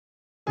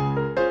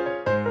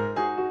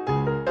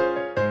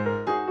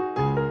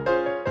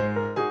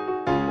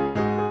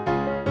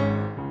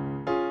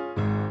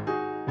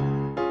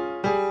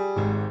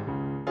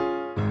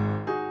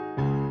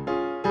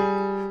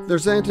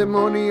There's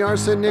antimony,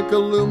 arsenic,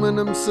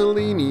 aluminum,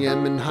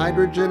 selenium, and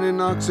hydrogen,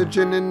 and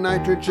oxygen, and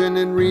nitrogen,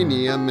 and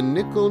rhenium, and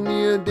nickel,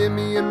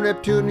 neodymium,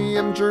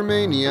 neptunium,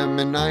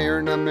 germanium, and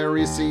iron,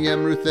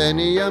 americium,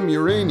 ruthenium,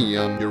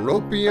 uranium,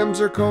 europium,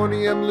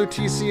 zirconium,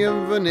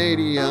 lutetium,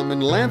 vanadium,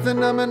 and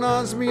lanthanum, and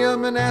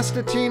osmium, and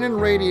astatine, and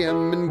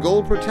radium, and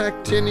gold,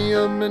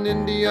 protactinium, and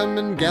indium,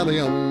 and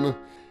gallium,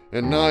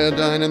 and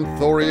iodine, and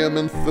thorium,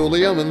 and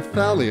thulium, and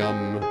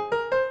thallium.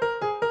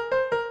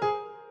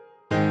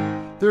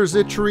 There's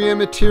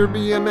yttrium,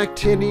 ytterbium,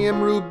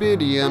 actinium,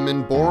 rubidium,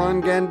 and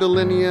boron,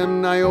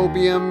 gadolinium,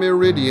 niobium,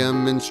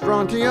 iridium, and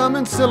strontium,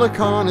 and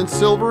silicon, and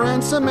silver,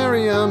 and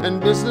samarium, and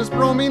bismuth,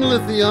 bromine,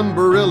 lithium,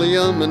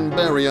 beryllium, and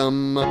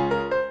barium.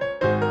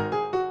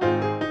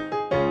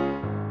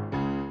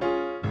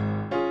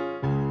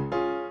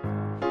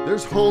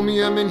 There's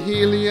holmium, and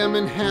helium,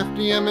 and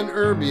hafnium, and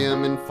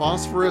erbium, and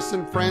phosphorus,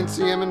 and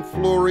francium, and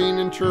fluorine,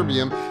 and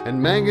terbium, and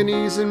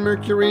manganese, and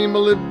mercury,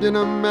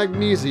 molybdenum,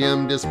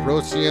 magnesium,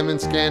 dysprosium, and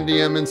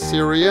scandium, and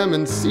cerium,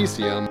 and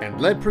cesium,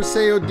 and lead,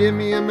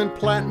 praseodymium, and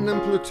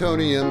platinum,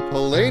 plutonium,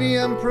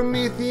 palladium,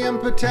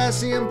 promethium,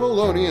 potassium,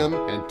 polonium,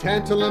 and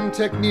tantalum,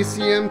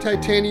 technetium,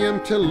 titanium,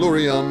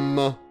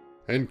 tellurium,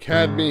 and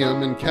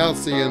cadmium, and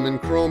calcium,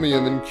 and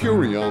chromium, and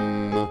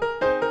curium.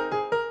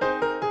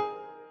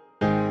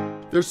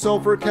 There's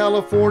sulfur,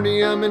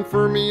 californium, and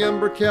fermium,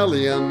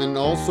 berkelium, and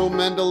also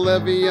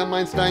mendelevium,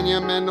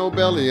 einsteinium, and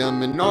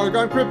nobelium, and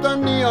argon,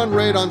 krypton, neon,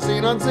 radon,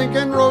 xenon, zinc,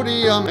 and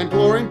rhodium, and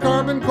chlorine,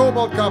 carbon,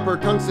 cobalt, copper,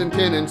 tungsten,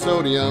 tin, and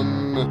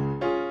sodium.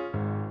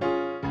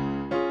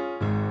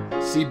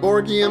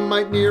 Seaborgium,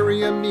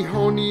 meitnerium,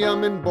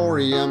 nihonium, and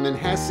borium, and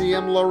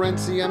hassium,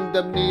 lawrencium,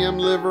 dubnium,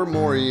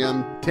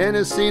 livermorium,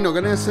 tennessine,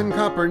 oganesson,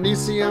 copper,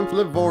 nesium,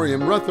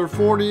 flevorium,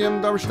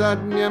 rutherfordium,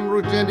 darmstadtium,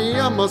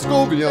 rugentium,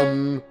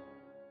 moscovium.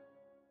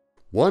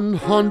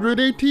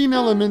 118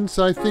 elements,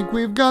 I think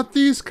we've got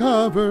these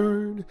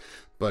covered.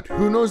 But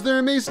who knows,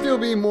 there may still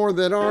be more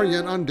that are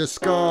yet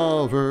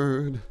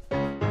undiscovered.